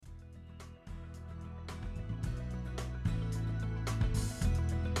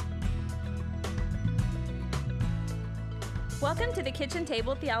Welcome to the Kitchen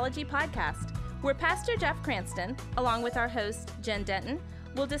Table Theology Podcast, where Pastor Jeff Cranston, along with our host, Jen Denton,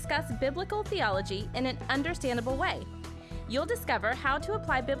 will discuss biblical theology in an understandable way. You'll discover how to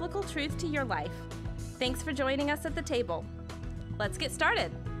apply biblical truth to your life. Thanks for joining us at the table. Let's get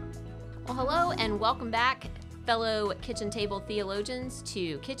started. Well, hello and welcome back, fellow Kitchen Table theologians,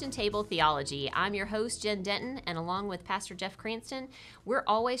 to Kitchen Table Theology. I'm your host, Jen Denton, and along with Pastor Jeff Cranston, we're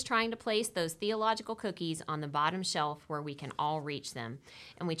always trying to place those theological cookies on the bottom shelf where we can all reach them.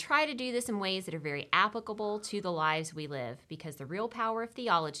 And we try to do this in ways that are very applicable to the lives we live, because the real power of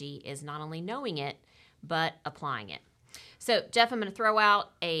theology is not only knowing it, but applying it. So, Jeff, I'm going to throw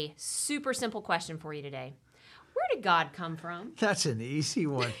out a super simple question for you today. Where did God come from? That's an easy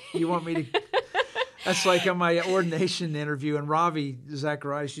one. You want me to... That's like on my ordination interview, and Ravi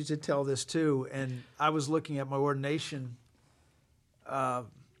Zacharias used to tell this too. And I was looking at my ordination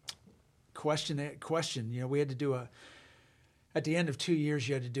question. You know, we had to do at the end of 2 years,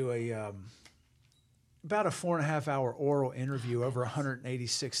 you had to do about a 4.5 hour oral interview over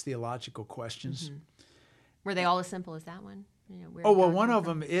 186 theological questions. Mm-hmm. Were they all as simple as that one? You know, one of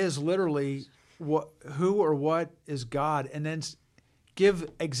them is literally who or what is God, and then give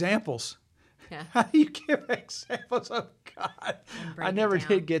examples. Yeah. How do you give examples of God? I never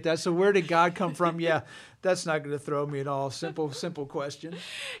did get that. So where did God come from? Yeah, that's not going to throw me at all. Simple question.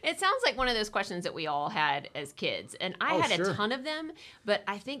 It sounds like one of those questions that we all had as kids. And I had a ton of them, but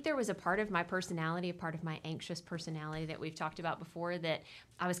I think there was a part of my personality, a part of my anxious personality that we've talked about before, that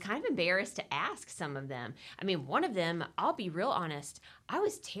I was kind of embarrassed to ask some of them. I mean, one of them, I'll be real honest, I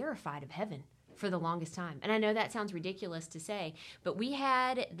was terrified of heaven for the longest time. And I know that sounds ridiculous to say, but we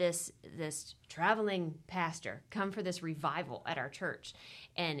had this traveling pastor come for this revival at our church.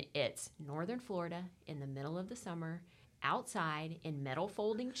 And it's northern Florida in the middle of the summer, outside in metal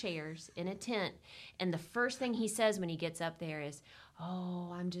folding chairs in a tent. And the first thing he says when he gets up there is,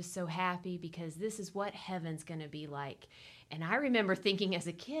 "Oh, I'm just so happy because this is what heaven's going to be like." And I remember thinking as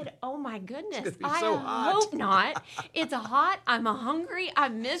a kid, oh my goodness, I hope not. It's hot, I'm hungry,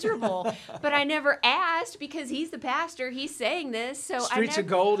 I'm miserable. But I never asked because he's the pastor, he's saying this. So Streets of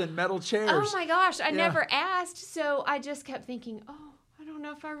gold and metal chairs. Oh my gosh, I never asked. So I just kept thinking, I don't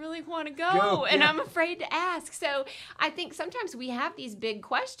know if I really want to go. And I'm afraid to ask. So I think sometimes we have these big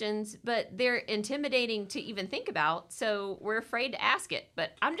questions, but they're intimidating to even think about. So we're afraid to ask it.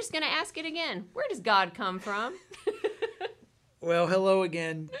 But I'm just going to ask it again. Where does God come from? Well, hello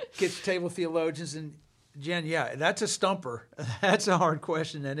again, Kitchen Table Theologians. And Jen, yeah, that's a stumper. That's a hard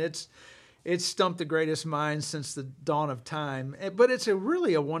question, and it's stumped the greatest minds since the dawn of time. But it's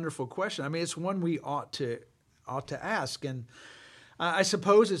really a wonderful question. I mean, it's one we ought to ask. And I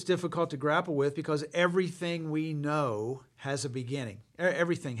suppose it's difficult to grapple with because everything we know has a beginning.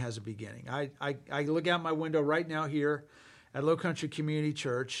 Everything has a beginning. I look out my window right now here at Low Country Community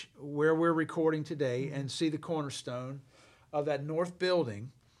Church, where we're recording today, and see the cornerstone of that north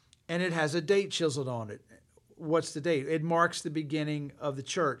building, and it has a date chiseled on it. What's the date? It marks the beginning of the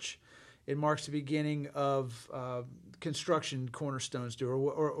church. It marks the beginning of construction cornerstones do,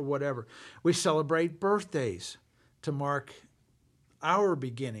 or whatever. We celebrate birthdays to mark our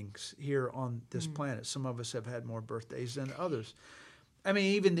beginnings here on this planet. Some of us have had more birthdays than others. I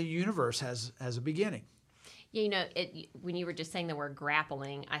mean, even the universe has a beginning. You know, when you were just saying the word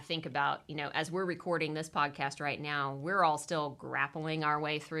grappling, I think about, you know, as we're recording this podcast right now, we're all still grappling our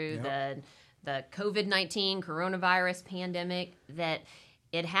way through the COVID-19 coronavirus pandemic, that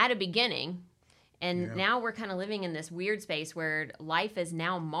it had a beginning. And now we're kind of living in this weird space where life is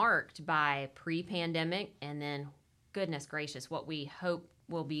now marked by pre-pandemic and then, goodness gracious, what we hope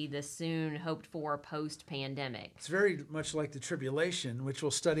will be the soon hoped for post-pandemic. It's very much like the tribulation, which we'll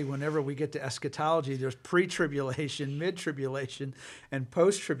study whenever we get to eschatology. There's pre-tribulation, mid-tribulation, and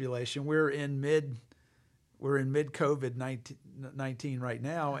post-tribulation. We're in mid-COVID-19 right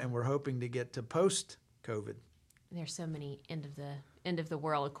now, and we're hoping to get to post-COVID. There's so many end of the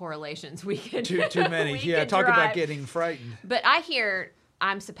world correlations we could too many. Talk about getting frightened. But I hear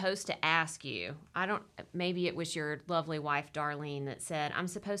I'm supposed to ask you. Maybe it was your lovely wife, Darlene, that said, I'm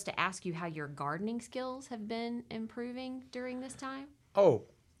supposed to ask you how your gardening skills have been improving during this time? Oh,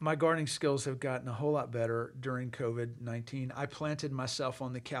 my gardening skills have gotten a whole lot better during COVID-19. I planted myself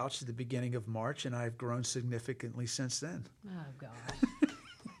on the couch at the beginning of March, and I've grown significantly since then. Oh, God.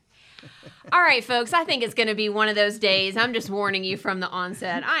 All right, folks, I think it's going to be one of those days. I'm just warning you from the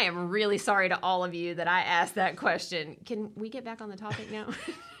onset. I am really sorry to all of you that I asked that question. Can we get back on the topic now?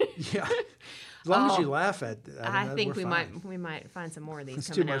 Yeah. As long as you laugh at I think we might find some more of these it's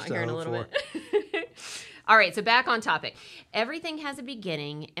coming out here in a little bit. All right, so back on topic. Everything has a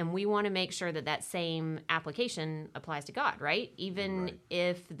beginning, and we want to make sure that that same application applies to God, right? Even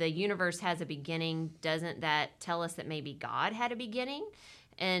if the universe has a beginning, doesn't that tell us that maybe God had a beginning?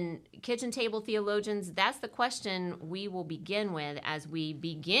 And kitchen table theologians, that's the question we will begin with as we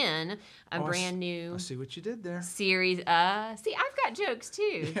begin a brand new. I see what you did there. Series. See, I've got jokes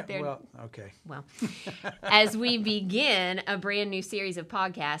too. Yeah, well, okay. Well, as we begin a brand new series of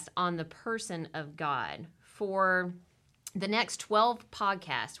podcasts on the person of God. For the next 12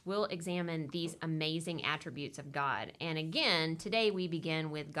 podcasts, we'll examine these amazing attributes of God. And again, today we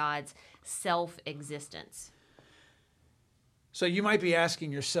begin with God's self-existence. So you might be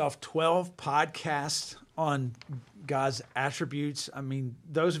asking yourself, 12 podcasts on God's attributes. I mean,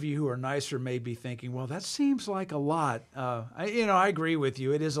 those of you who are nicer may be thinking, well, that seems like a lot. I agree with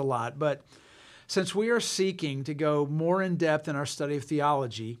you. It is a lot. But since we are seeking to go more in depth in our study of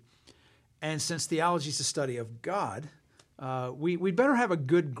theology, and since theology is the study of God, we better have a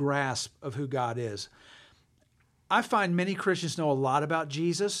good grasp of who God is. I find many Christians know a lot about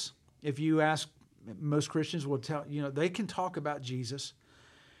Jesus. If you ask, most Christians will tell, they can talk about Jesus.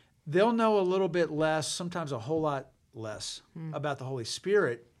 They'll know a little bit less, sometimes a whole lot less, about the Holy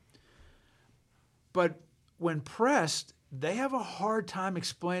Spirit. But when pressed, they have a hard time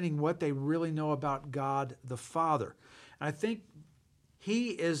explaining what they really know about God the Father. And I think he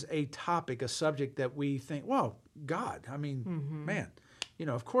is a topic, a subject that we think, well, God, I mean, man,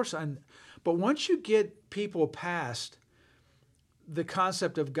 of course. But once you get people past the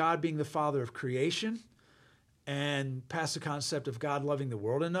concept of God being the Father of creation and past the concept of God loving the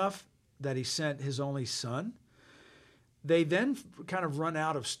world enough that he sent his only son, they then kind of run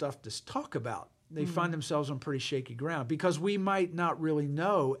out of stuff to talk about. They find themselves on pretty shaky ground because we might not really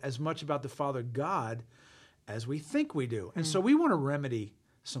know as much about the Father God as we think we do. And so we want to remedy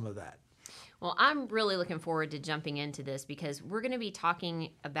some of that. Well, I'm really looking forward to jumping into this because we're going to be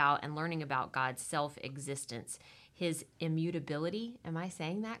talking about and learning about God's self-existence, his immutability. Am I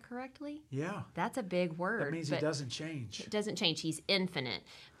saying that correctly? Yeah. That's a big word. That means he doesn't change. It doesn't change. He's infinite.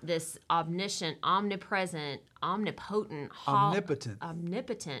 This omniscient, omnipresent, omnipotent.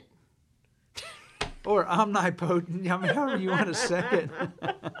 Omnipotent. Or omnipotent. I mean, however you want to say it.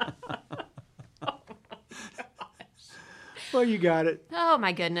 Well, you got it. Oh,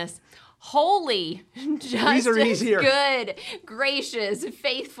 my goodness. Holy, These are easier. Good, gracious,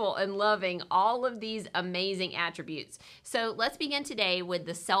 faithful, and loving. All of these amazing attributes. So let's begin today with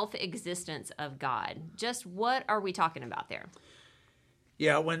the self-existence of God. Just what are we talking about there?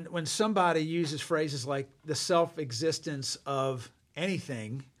 Yeah, when somebody uses phrases like the self-existence of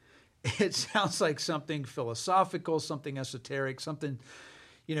anything, it sounds like something philosophical, something esoteric, something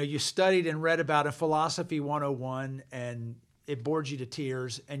you studied and read about in Philosophy 101 and it bored you to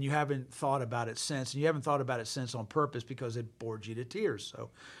tears and you haven't thought about it since. And you haven't thought about it since on purpose because it bored you to tears. So,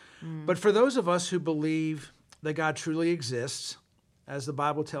 But for those of us who believe that God truly exists, as the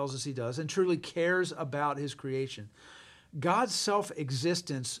Bible tells us he does, and truly cares about his creation, God's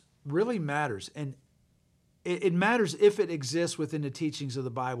self-existence really matters. And it matters if it exists within the teachings of the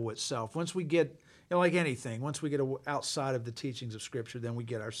Bible itself. Once we get, like anything, once we get outside of the teachings of Scripture, then we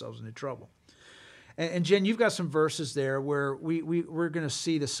get ourselves into trouble. And Jen, you've got some verses there where we're going to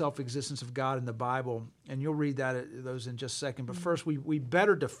see the self-existence of God in the Bible, and you'll read those in just a second. But first, we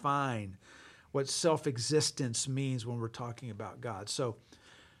better define what self-existence means when we're talking about God. So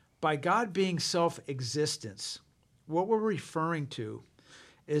by God being self-existence, what we're referring to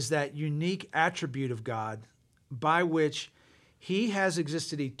is that unique attribute of God by which he has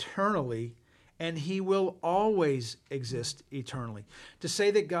existed eternally and he will always exist eternally. To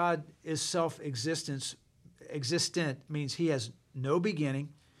say that God is self-existent means he has no beginning,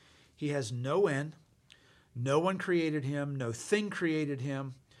 he has no end, no one created him, no thing created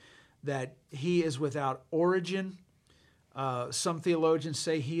him, that he is without origin. Some theologians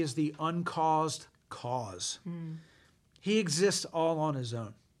say he is the uncaused cause. He exists all on his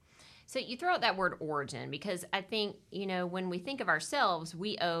own. So you throw out that word origin because I think, when we think of ourselves,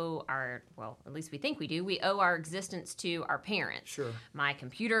 we owe at least we think we do, we owe our existence to our parents. Sure. My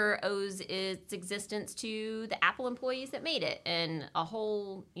computer owes its existence to the Apple employees that made it and a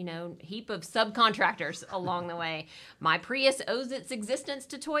whole, heap of subcontractors along the way. My Prius owes its existence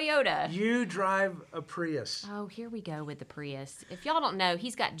to Toyota. You drive a Prius. Oh, here we go with the Prius. If y'all don't know,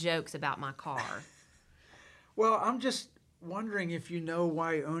 he's got jokes about my car. Well, I'm just wondering if you know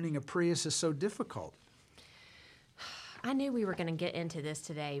why owning a Prius is so difficult. I knew we were going to get into this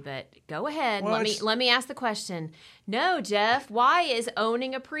today, but go ahead. Well, let me ask the question. No, Jeff, why is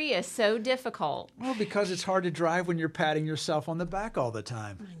owning a Prius so difficult? Well, because it's hard to drive when you're patting yourself on the back all the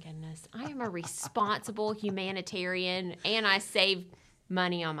time. My goodness. I am a responsible humanitarian, and I save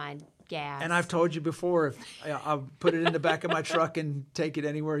money on my gas. And I've told you before, I'll put it in the back of my truck and take it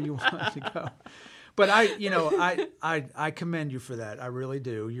anywhere you want to go. But I commend you for that. I really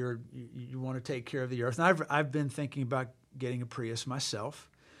do. You want to take care of the earth. And I've been thinking about getting a Prius myself.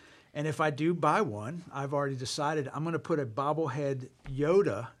 And if I do buy one, I've already decided I'm going to put a bobblehead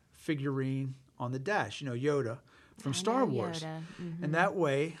Yoda figurine on the dash. Yoda from Star Wars. Mm-hmm. And that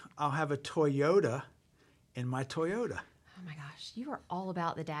way I'll have a Toyota in my Toyota. Oh my gosh, you are all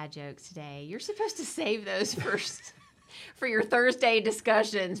about the dad jokes today. You're supposed to save those first. For your Thursday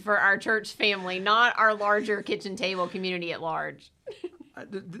discussions for our church family, not our larger kitchen table community at large.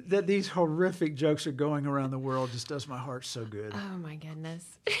 That these horrific jokes are going around the world just does my heart so good. Oh, my goodness.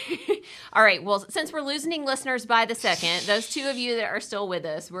 All right. Well, since we're losing listeners by the second, those two of you that are still with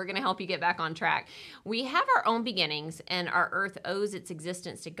us, we're going to help you get back on track. We have our own beginnings, and our earth owes its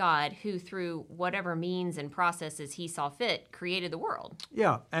existence to God, who through whatever means and processes he saw fit, created the world.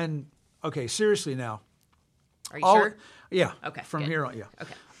 Yeah. And, okay, seriously now. Are you sure? Yeah. Okay. From good. here on, yeah.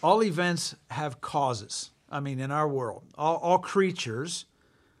 Okay. All events have causes. I mean, in our world, all creatures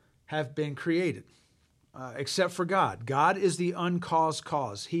have been created, except for God. God is the uncaused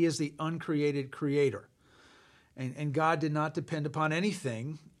cause. He is the uncreated creator. And God did not depend upon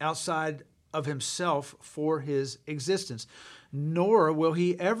anything outside of himself for his existence, nor will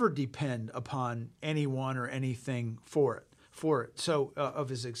he ever depend upon anyone or anything for it. So of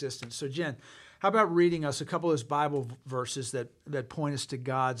his existence. So Jen, how about reading us a couple of those Bible verses that point us to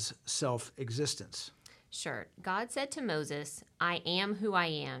God's self-existence? Sure. God said to Moses, I am who I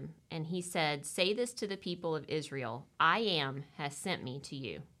am. And he said, say this to the people of Israel, I am has sent me to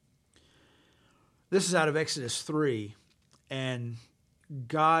you. This is out of Exodus 3, and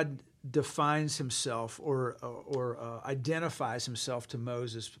God defines himself or identifies himself to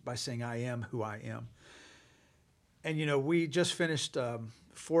Moses by saying, I am who I am. And, we just finished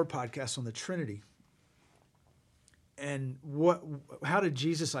 4 podcasts on the Trinity. And how did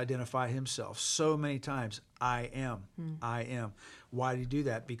Jesus identify himself so many times? I am. I am. Why did he do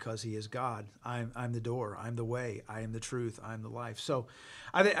that? Because he is God. I'm the door. I'm the way. I am the truth. I'm the life. So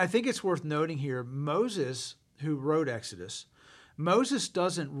I think it's worth noting here, Moses, who wrote Exodus, Moses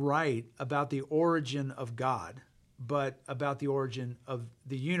doesn't write about the origin of God, but about the origin of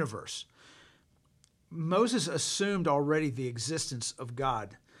the universe. Moses assumed already the existence of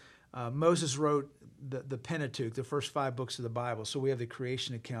God. Moses wrote the Pentateuch, the first 5 books of the Bible, so we have the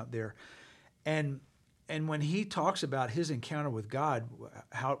creation account there. And when he talks about his encounter with God,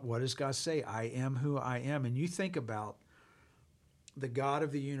 what does God say? I am who I am. And you think about the God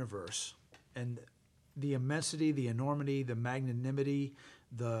of the universe and the immensity, the enormity, the magnanimity,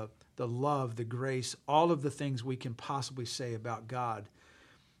 the love, the grace, all of the things we can possibly say about God.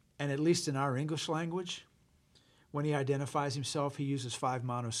 And at least in our English language, when he identifies himself, he uses 5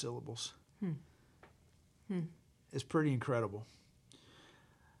 monosyllables. It's pretty incredible.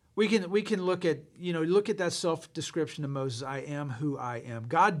 We can look at that self-description of Moses, I am who I am.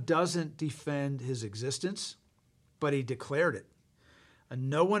 God doesn't defend his existence, but he declared it. And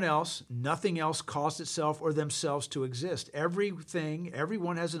no one else, nothing else caused itself or themselves to exist.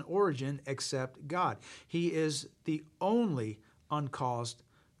 Everyone has an origin except God. He is the only uncaused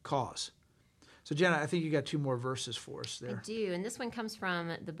cause. So, Jenna, I think you got 2 more verses for us there. I do, and this one comes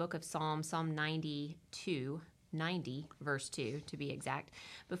from the book of Psalm 90, verse 2, to be exact.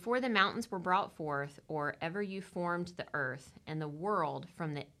 Before the mountains were brought forth, or ever you formed the earth and the world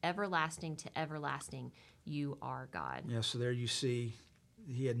from the everlasting to everlasting, you are God. Yeah, so there you see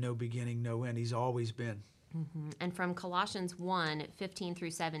he had no beginning, no end. He's always been. Mm-hmm. And from Colossians 1, 15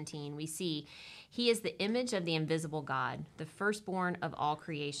 through 17, we see, he is the image of the invisible God, the firstborn of all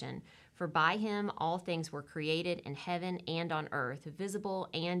creation. For by him all things were created in heaven and on earth, visible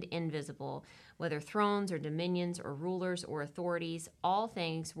and invisible, whether thrones or dominions or rulers or authorities, all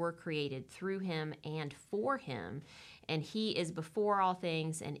things were created through him and for him. And he is before all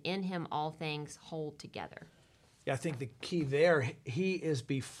things, and in him all things hold together. Yeah, I think the key there, he is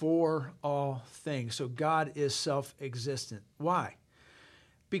before all things. So God is self-existent. Why?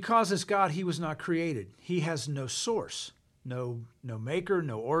 Because as God, he was not created. He has no source, no maker,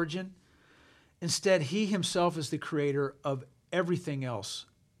 no origin. Instead, he himself is the creator of everything else.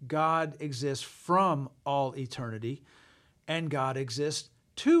 God exists from all eternity, and God exists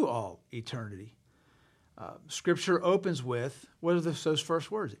to all eternity. Scripture opens with, what are those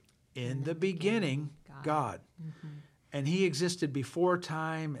first words? In the beginning, God. Mm-hmm. And he existed before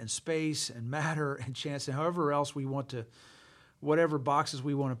time and space and matter and chance and however else we want to, whatever boxes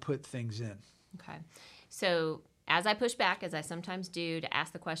we want to put things in. Okay. So as I push back, as I sometimes do, to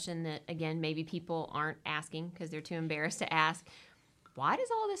ask the question that, again, maybe people aren't asking because they're too embarrassed to ask, why does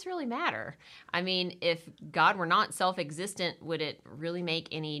all this really matter? I mean, if God were not self-existent, would it really make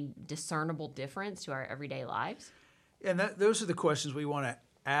any discernible difference to our everyday lives? And those are the questions we want to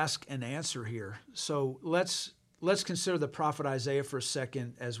ask and answer here. So let's consider the prophet Isaiah for a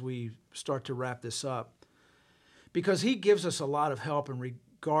second as we start to wrap this up, because he gives us a lot of help in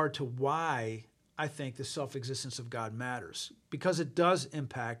regard to why I think the self-existence of God matters, because it does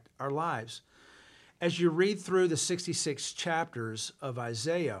impact our lives. As you read through the 66 chapters of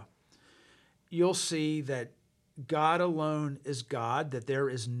Isaiah, you'll see that God alone is God, that there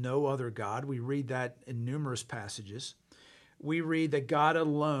is no other God. We read that in numerous passages. We read that God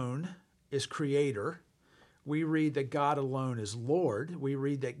alone is creator. We read that God alone is Lord. We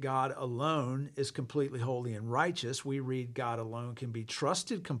read that God alone is completely holy and righteous. We read God alone can be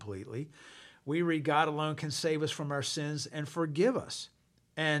trusted completely. We read God alone can save us from our sins and forgive us.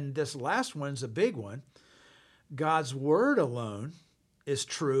 And this last one's a big one. God's word alone is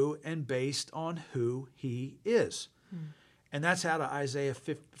true and based on who he is. And that's out of Isaiah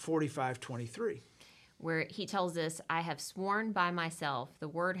 45:23. Where he tells us, I have sworn by myself, the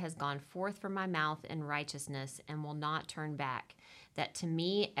word has gone forth from my mouth in righteousness and will not turn back, that to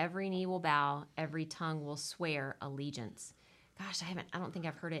me every knee will bow, every tongue will swear allegiance. Gosh, I don't think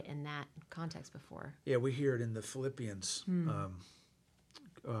I've heard it in that context before. Yeah, we hear it in the Philippians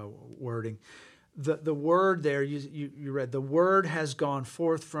wording. The word there, you read, the word has gone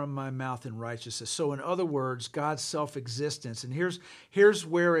forth from my mouth in righteousness. So in other words, God's self-existence, and here's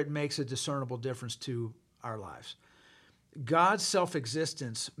where it makes a discernible difference to our lives. God's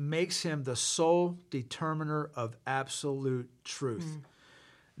self-existence makes him the sole determiner of absolute truth.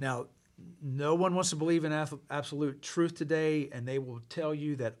 Now, no one wants to believe in absolute truth today, and they will tell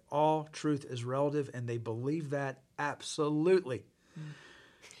you that all truth is relative, and they believe that absolutely.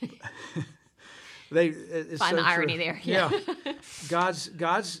 It's Find so the irony true. there. Yeah.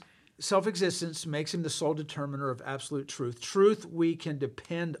 God's self-existence makes him the sole determiner of absolute truth. Truth we can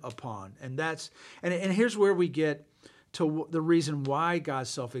depend upon. And here's where we get to the reason why God's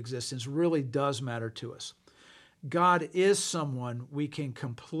self-existence really does matter to us. God is someone we can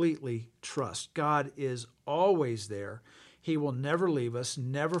completely trust. God is always there. He will never leave us,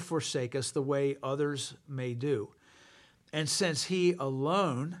 never forsake us the way others may do. And since he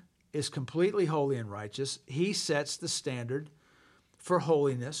alone is completely holy and righteous, he sets the standard for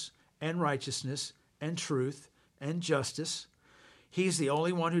holiness and righteousness and truth and justice. He's the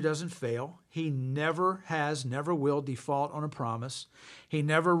only one who doesn't fail. He never has, never will default on a promise. He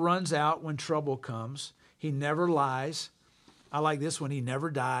never runs out when trouble comes. He never lies. I like this one. He never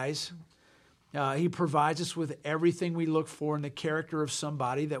dies. He provides us with everything we look for in the character of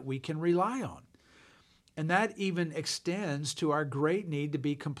somebody that we can rely on. And that even extends to our great need to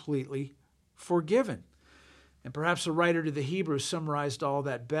be completely forgiven. And perhaps the writer to the Hebrews summarized all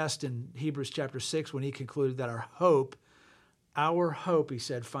that best in Hebrews chapter 6 when he concluded that our hope, he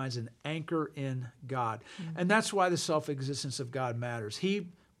said, finds an anchor in God. And that's why the self-existence of God matters. He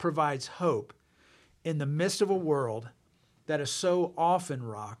provides hope in the midst of a world that is so often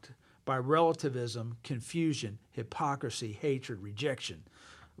rocked by relativism, confusion, hypocrisy, hatred, rejection,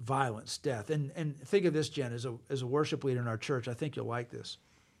 violence, death. And think of this, Jen, as a worship leader in our church, I think you'll like this.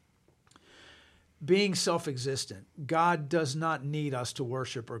 Being self-existent, God does not need us to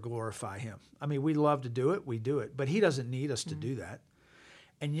worship or glorify him. I mean, we love to do it, we do it, but he doesn't need us to do that.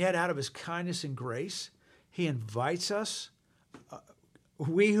 And yet, out of his kindness and grace, he invites us,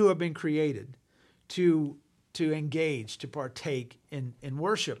 we who have been created, to engage, to partake in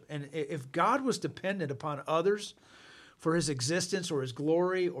worship. And if God was dependent upon others for his existence or his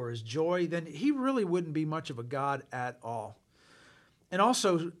glory or his joy, then he really wouldn't be much of a God at all. And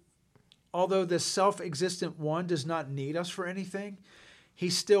also, although this self-existent one does not need us for anything, he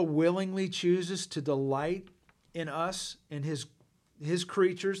still willingly chooses to delight in us, in his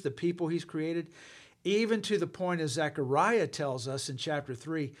creatures, the people he's created, even to the point, as Zechariah tells us in chapter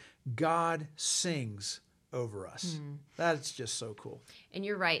 3, God sings over us. That's just so cool. And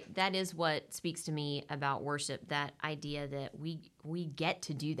you're right. That is what speaks to me about worship, that idea that we get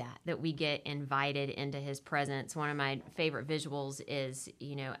to do that we get invited into his presence. One of my favorite visuals is,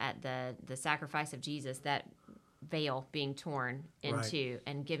 at the sacrifice of Jesus, that veil being torn into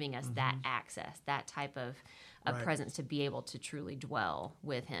and giving us that access, that type of presence to be able to truly dwell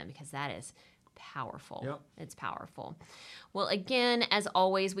with him, because that is powerful. Yep. It's powerful. Well, again, as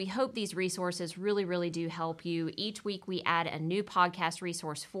always, we hope these resources really, really do help you. Each week we add a new podcast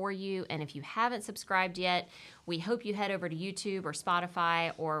resource for you. And if you haven't subscribed yet, we hope you head over to YouTube or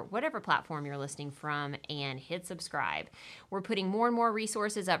Spotify or whatever platform you're listening from and hit subscribe. We're putting more and more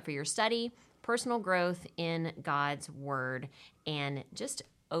resources up for your study, personal growth in God's Word, and just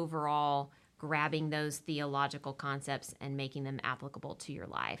overall grabbing those theological concepts and making them applicable to your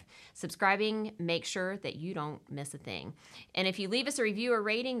life. Subscribing, make sure that you don't miss a thing. And if you leave us a review or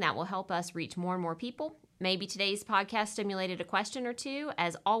rating, that will help us reach more and more people. Maybe today's podcast stimulated a question or two.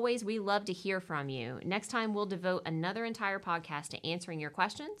 As always, we love to hear from you. Next time, we'll devote another entire podcast to answering your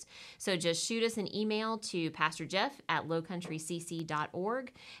questions. So just shoot us an email to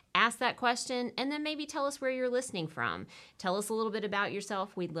pastorjeff@lowcountrycc.org. Ask that question, and then maybe tell us where you're listening from. Tell us a little bit about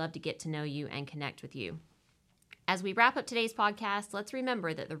yourself. We'd love to get to know you and connect with you. As we wrap up today's podcast, let's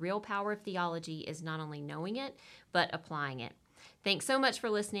remember that the real power of theology is not only knowing it, but applying it. Thanks so much for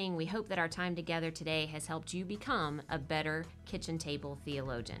listening. We hope that our time together today has helped you become a better kitchen table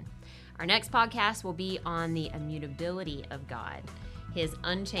theologian. Our next podcast will be on the immutability of God, his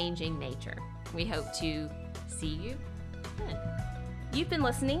unchanging nature. We hope to see you then. You've been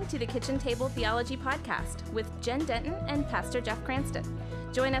listening to the Kitchen Table Theology Podcast with Jen Denton and Pastor Jeff Cranston.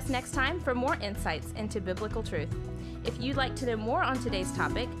 Join us next time for more insights into biblical truth. If you'd like to know more on today's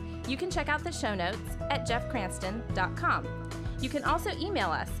topic, you can check out the show notes at jeffcranston.com. You can also email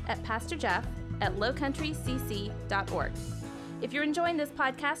us at pastorjeff@lowcountrycc.org. If you're enjoying this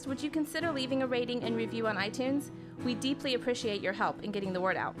podcast, would you consider leaving a rating and review on iTunes? We deeply appreciate your help in getting the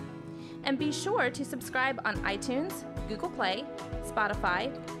word out. And be sure to subscribe on iTunes, Google Play,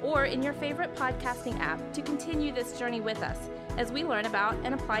 Spotify, or in your favorite podcasting app to continue this journey with us as we learn about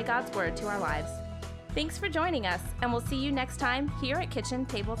and apply God's Word to our lives. Thanks for joining us, and we'll see you next time here at Kitchen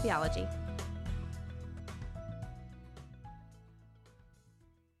Table Theology.